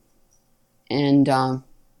death. And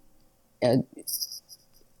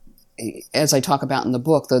as I talk about in the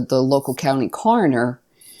book, the local county coroner,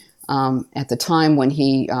 at the time when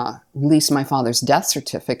he released my father's death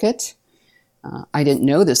certificate, I didn't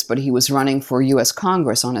know this, but he was running for U.S.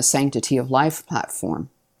 Congress on a sanctity of life platform.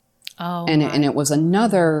 Oh, and it was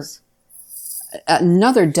another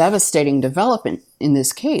devastating development in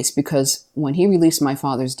this case, because when he released my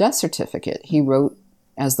father's death certificate, he wrote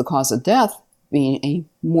as the cause of death being a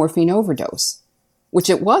morphine overdose,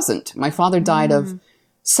 which it wasn't. My father died of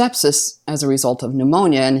sepsis as a result of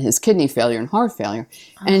pneumonia and his kidney failure and heart failure.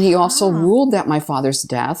 And he also ruled that my father's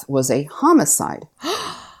death was a homicide.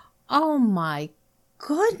 Oh my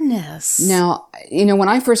goodness. Now, when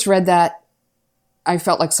I first read that, I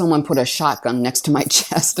felt like someone put a shotgun next to my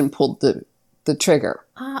chest and pulled the trigger.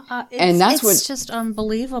 It's just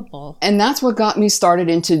unbelievable. And that's what got me started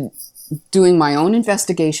into doing my own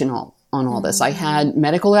investigation on all this. I had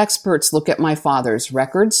medical experts look at my father's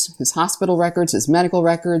records, his hospital records, his medical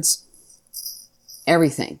records,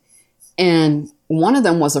 everything. And one of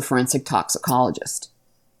them was a forensic toxicologist.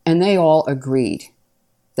 And they all agreed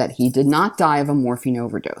that he did not die of a morphine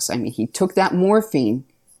overdose. I mean, he took that morphine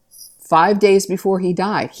 5 days before he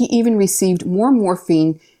died. He even received more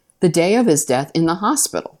morphine the day of his death in the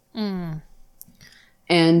hospital. And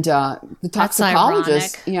the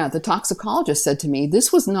toxicologist said to me,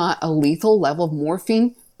 this was not a lethal level of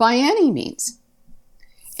morphine by any means.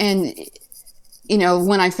 And,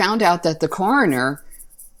 when I found out that the coroner,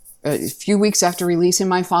 a few weeks after releasing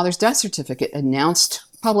my father's death certificate, announced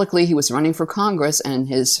publicly he was running for Congress and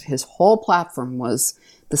his whole platform was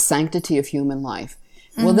the sanctity of human life.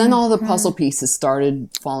 Well, then all the puzzle pieces started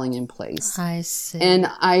falling in place. I see. And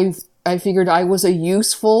I figured I was a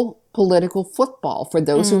useful political football for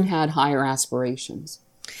those who had higher aspirations.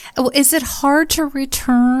 Is it hard to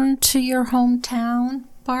return to your hometown,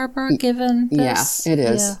 Barbara, given this? Yeah, it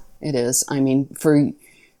is. Yeah. It is. I mean,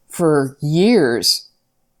 for years,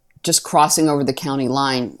 just crossing over the county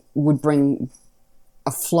line would bring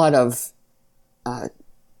a flood of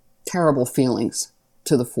terrible feelings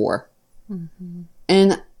to the fore.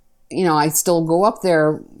 And, I still go up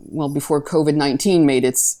there, well, before COVID-19 made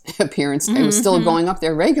its appearance, I was still going up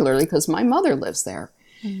there regularly because my mother lives there.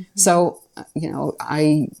 So,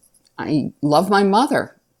 I love my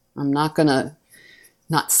mother. I'm not going to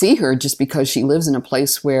not see her just because she lives in a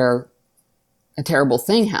place where a terrible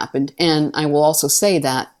thing happened. And I will also say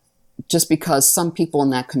that just because some people in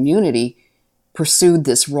that community pursued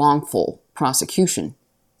this wrongful prosecution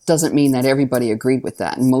doesn't mean that everybody agreed with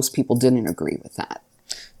that. And most people didn't agree with that.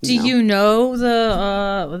 Do you know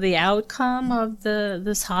the outcome of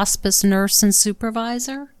this hospice nurse and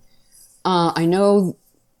supervisor? I know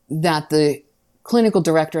that the clinical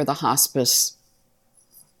director of the hospice,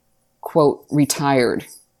 quote, retired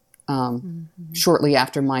shortly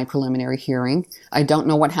after my preliminary hearing. I don't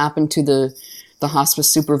know what happened to the hospice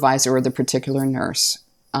supervisor or the particular nurse.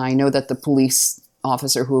 I know that the police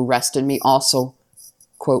officer who arrested me also,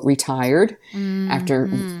 quote, retired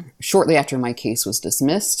shortly after my case was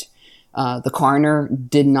dismissed. The coroner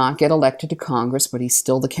did not get elected to Congress, but he's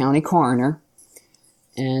still the county coroner.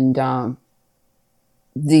 And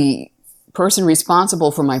the person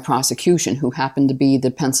responsible for my prosecution, who happened to be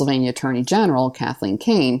the Pennsylvania Attorney General, Kathleen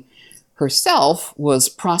Kane, herself was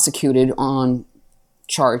prosecuted on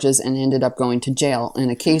charges and ended up going to jail in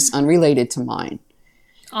a case unrelated to mine.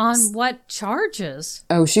 On what charges?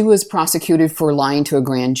 Oh, she was prosecuted for lying to a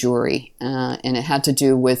grand jury, and it had to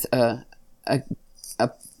do with a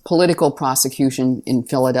political prosecution in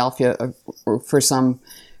Philadelphia for some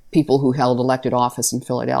people who held elected office in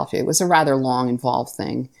Philadelphia. It was a rather long, involved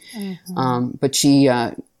thing. But she,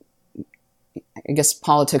 I guess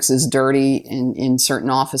politics is dirty in certain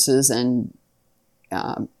offices, and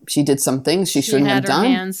she did some things she shouldn't have done.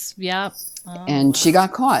 Hands, yep. Oh, and she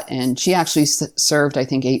got caught, and she actually served, I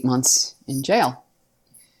think, 8 months in jail.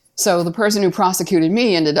 So the person who prosecuted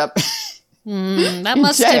me ended up that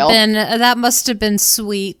must have been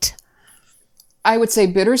sweet. I would say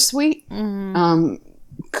bittersweet,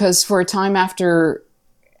 because for a time after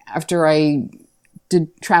I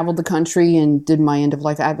traveled the country and did my end of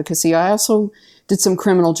life advocacy, I also did some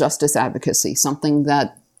criminal justice advocacy, something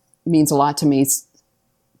that means a lot to me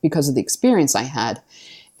because of the experience I had.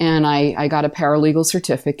 And I got a paralegal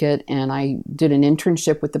certificate, and I did an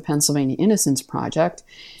internship with the Pennsylvania Innocence Project.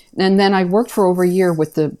 And then I worked for over a year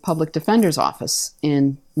with the Public Defender's Office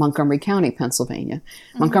in Montgomery County, Pennsylvania.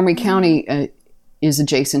 Montgomery County is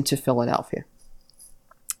adjacent to Philadelphia.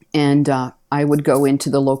 And I would go into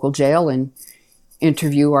the local jail and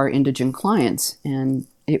interview our indigent clients. And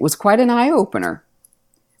it was quite an eye-opener.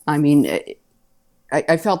 I mean,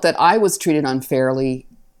 I felt that I was treated unfairly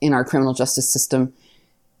in our criminal justice system.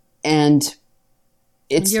 And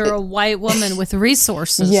you're a white woman with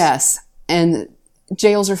resources. Yes. And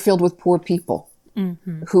jails are filled with poor people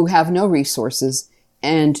who have no resources.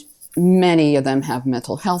 And many of them have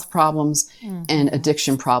mental health problems and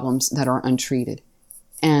addiction problems that are untreated.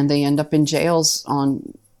 And they end up in jails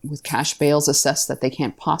with cash bails assessed that they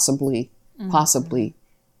can't possibly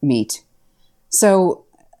meet. So,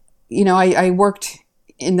 I worked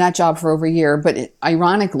in that job for over a year, but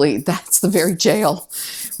ironically, that's the very jail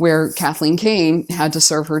where Kathleen Kane had to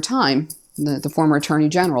serve her time, the former Attorney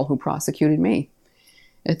General who prosecuted me.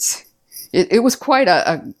 It was quite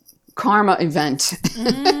a karma event.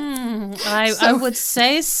 I would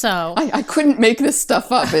say so. I couldn't make this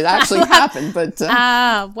stuff up. It actually happened, but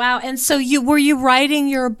wow. And so were you writing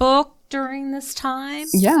your book during this time?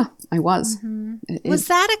 Yeah, I was. Was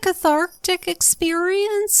that a cathartic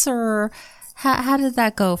experience, or how did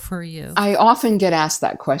that go for you? I often get asked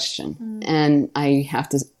that question, and I have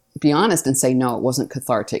to be honest and say, no, it wasn't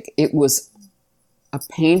cathartic. It was a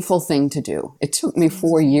painful thing to do. It took me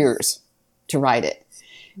 4 years to write it.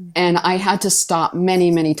 And I had to stop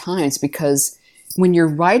many, many times, because when you're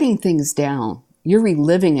writing things down, you're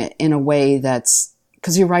reliving it in a way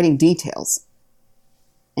because you're writing details.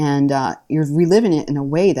 And you're reliving it in a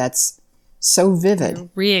way that's so vivid. You're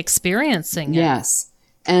re-experiencing it. Yes.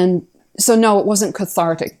 And so, no, it wasn't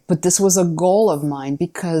cathartic, but this was a goal of mine,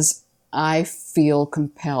 because I feel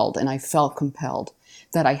compelled, and I felt compelled,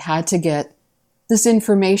 that I had to get this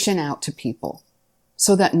information out to people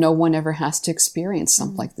so that no one ever has to experience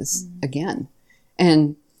something like this again.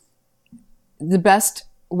 And the best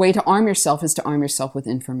way to arm yourself is to arm yourself with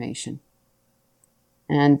information.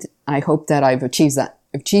 And I hope that I've achieved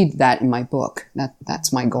that in my book.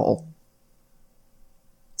 That's my goal.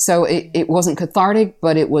 So it wasn't cathartic,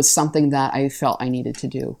 but it was something that I felt I needed to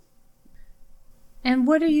do. And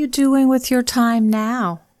what are you doing with your time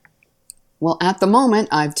now? Well, at the moment,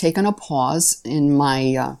 I've taken a pause in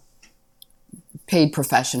my paid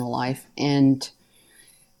professional life, and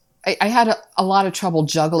I had a lot of trouble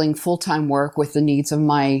juggling full-time work with the needs of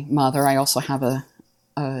my mother. I also have a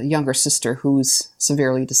younger sister who's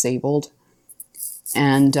severely disabled.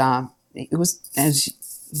 And it was, as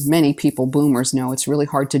many people, boomers know, it's really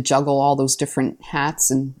hard to juggle all those different hats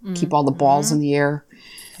and keep all the balls in the air.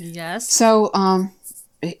 Yes. So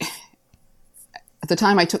at the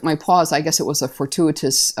time I took my pause, I guess it was a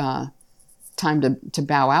fortuitous time to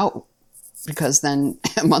bow out, because then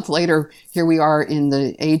a month later, here we are in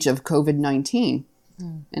the age of COVID-19,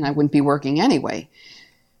 and I wouldn't be working anyway.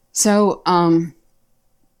 So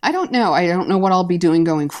I don't know. I don't know what I'll be doing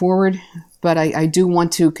going forward, but I do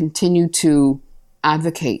want to continue to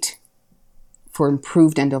advocate for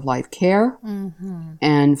improved end-of-life care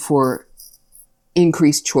and for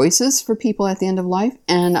increased choices for people at the end of life.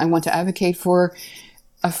 And I want to advocate for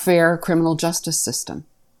a fair criminal justice system.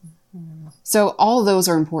 So all those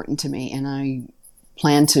are important to me, and I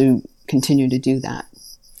plan to continue to do that.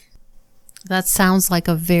 That sounds like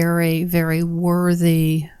a very, very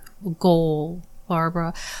worthy goal,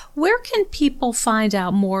 Barbara. Where can people find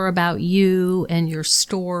out more about you and your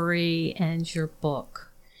story and your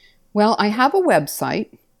book? Well, I have a website.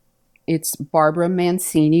 It's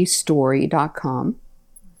barbaramancinistory.com.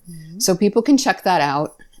 Mm-hmm. So people can check that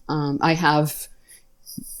out. I have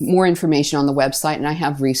more information on the website, and I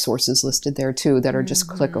have resources listed there too that are just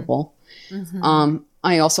clickable. Mm-hmm.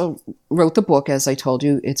 I also wrote the book, as I told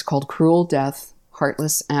you. It's called Cruel Death,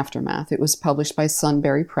 Heartless Aftermath. It was published by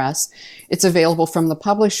Sunbury Press. It's available from the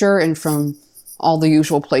publisher and from all the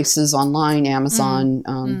usual places online,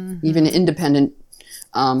 Amazon, even independent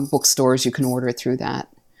bookstores. You can order it through that.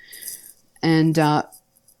 And, I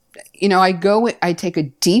take a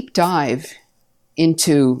deep dive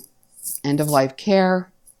into end-of-life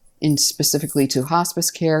care, specifically to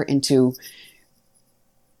hospice care, into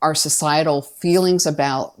our societal feelings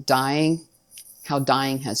about dying, how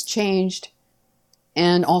dying has changed,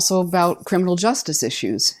 and also about criminal justice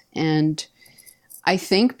issues. And I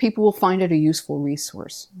think people will find it a useful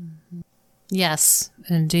resource. Yes,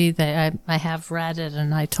 indeed. I have read it,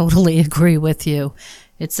 and I totally agree with you.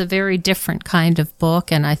 It's a very different kind of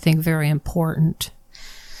book, and I think very important.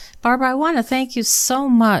 Barbara, I want to thank you so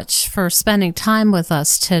much for spending time with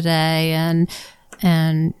us today and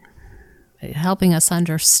helping us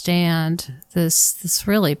understand this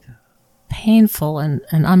really painful and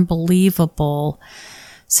unbelievable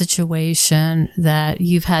situation that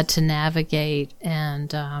you've had to navigate.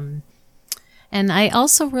 And I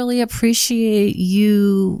also really appreciate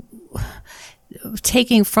you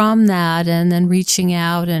taking from that and then reaching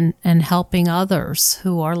out and helping others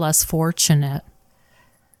who are less fortunate.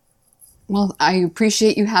 Well, I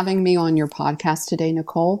appreciate you having me on your podcast today,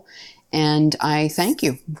 Nicole, and I thank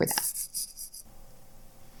you for that.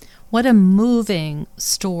 What a moving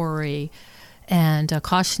story and a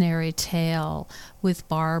cautionary tale with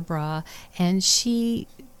Barbara. And she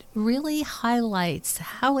really highlights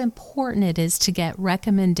how important it is to get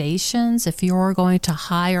recommendations if you're going to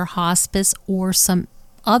hire hospice or some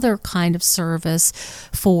other kind of service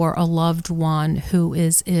for a loved one who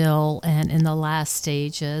is ill and in the last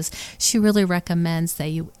stages. She really recommends that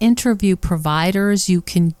you interview providers. You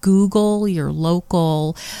can Google your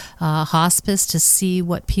local hospice to see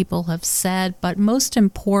what people have said, but most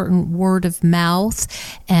important, word of mouth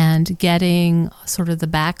and getting sort of the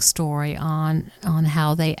backstory on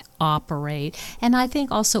how they operate. And I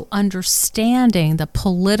think also understanding the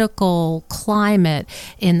political climate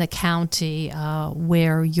in the county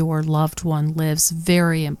where your loved one lives,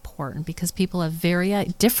 very important, because people have very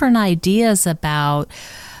different ideas about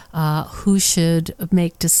who should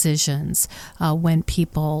make decisions when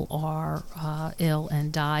people are ill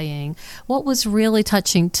and dying. What was really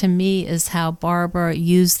touching to me is how Barbara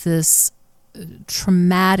used this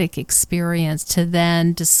traumatic experience to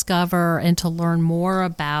then discover and to learn more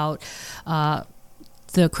about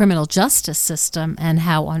the criminal justice system and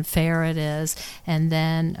how unfair it is. And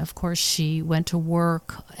then, of course, she went to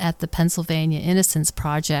work at the Pennsylvania Innocence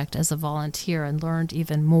Project as a volunteer and learned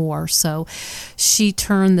even more. So she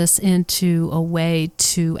turned this into a way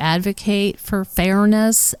to advocate for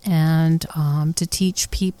fairness and to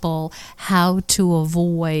teach people how to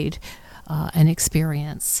avoid an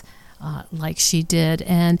experience like she did.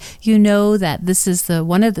 And you know that this is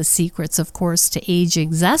one of the secrets, of course, to aging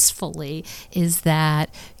zestfully, is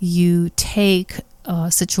that you take a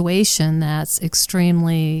situation that's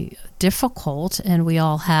extremely difficult, and we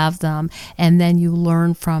all have them, and then you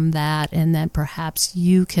learn from that, and then perhaps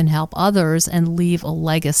you can help others and leave a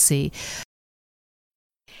legacy.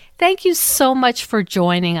 Thank you so much for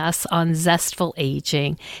joining us on Zestful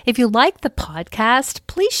Aging. If you like the podcast,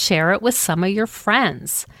 please share it with some of your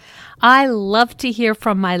friends. I love to hear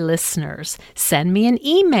from my listeners. Send me an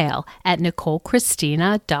email at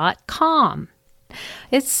NicoleChristina.com.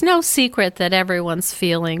 It's no secret that everyone's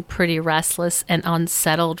feeling pretty restless and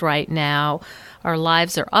unsettled right now. Our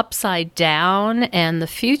lives are upside down, and the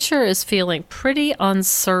future is feeling pretty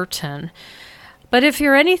uncertain. But if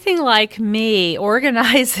you're anything like me,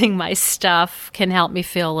 organizing my stuff can help me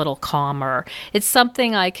feel a little calmer. It's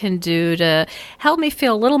something I can do to help me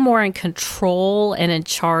feel a little more in control and in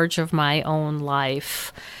charge of my own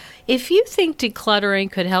life. If you think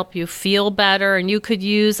decluttering could help you feel better and you could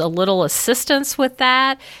use a little assistance with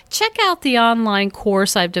that, check out the online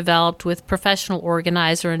course I've developed with professional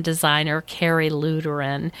organizer and designer Carrie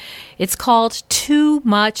Luderin. It's called Too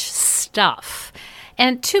Much Stuff.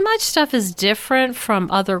 And too much stuff is different from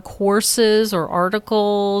other courses or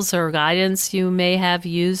articles or guidance you may have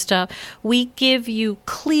used up. We give you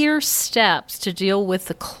clear steps to deal with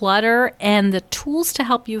the clutter and the tools to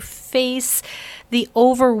help you face the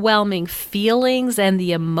overwhelming feelings and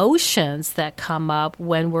the emotions that come up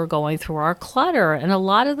when we're going through our clutter. And a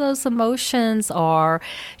lot of those emotions are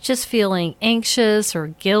just feeling anxious or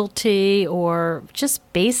guilty or just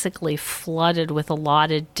basically flooded with a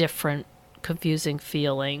lot of different confusing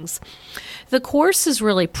feelings. The course is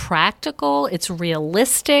really practical. It's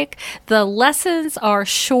realistic. The lessons are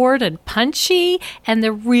short and punchy, and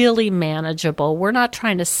they're really manageable. We're not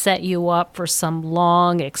trying to set you up for some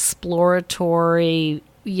long exploratory,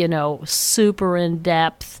 super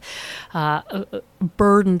in-depth,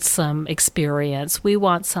 burdensome experience. We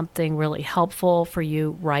want something really helpful for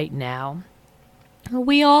you right now.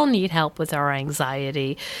 We all need help with our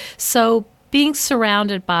anxiety. So being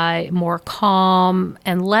surrounded by more calm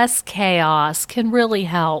and less chaos can really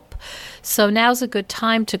help. So now's a good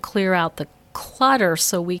time to clear out the clutter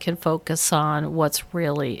so we can focus on what's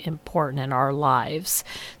really important in our lives.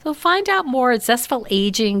 So find out more at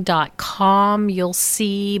zestfulaging.com. You'll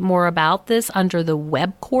see more about this under the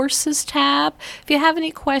web courses tab. If you have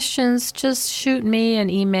any questions, just shoot me an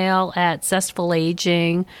email at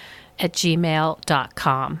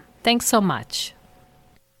zestfulaging@gmail.com. Thanks so much.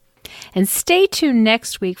 And stay tuned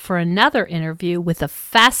next week for another interview with a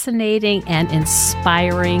fascinating and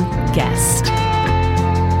inspiring guest.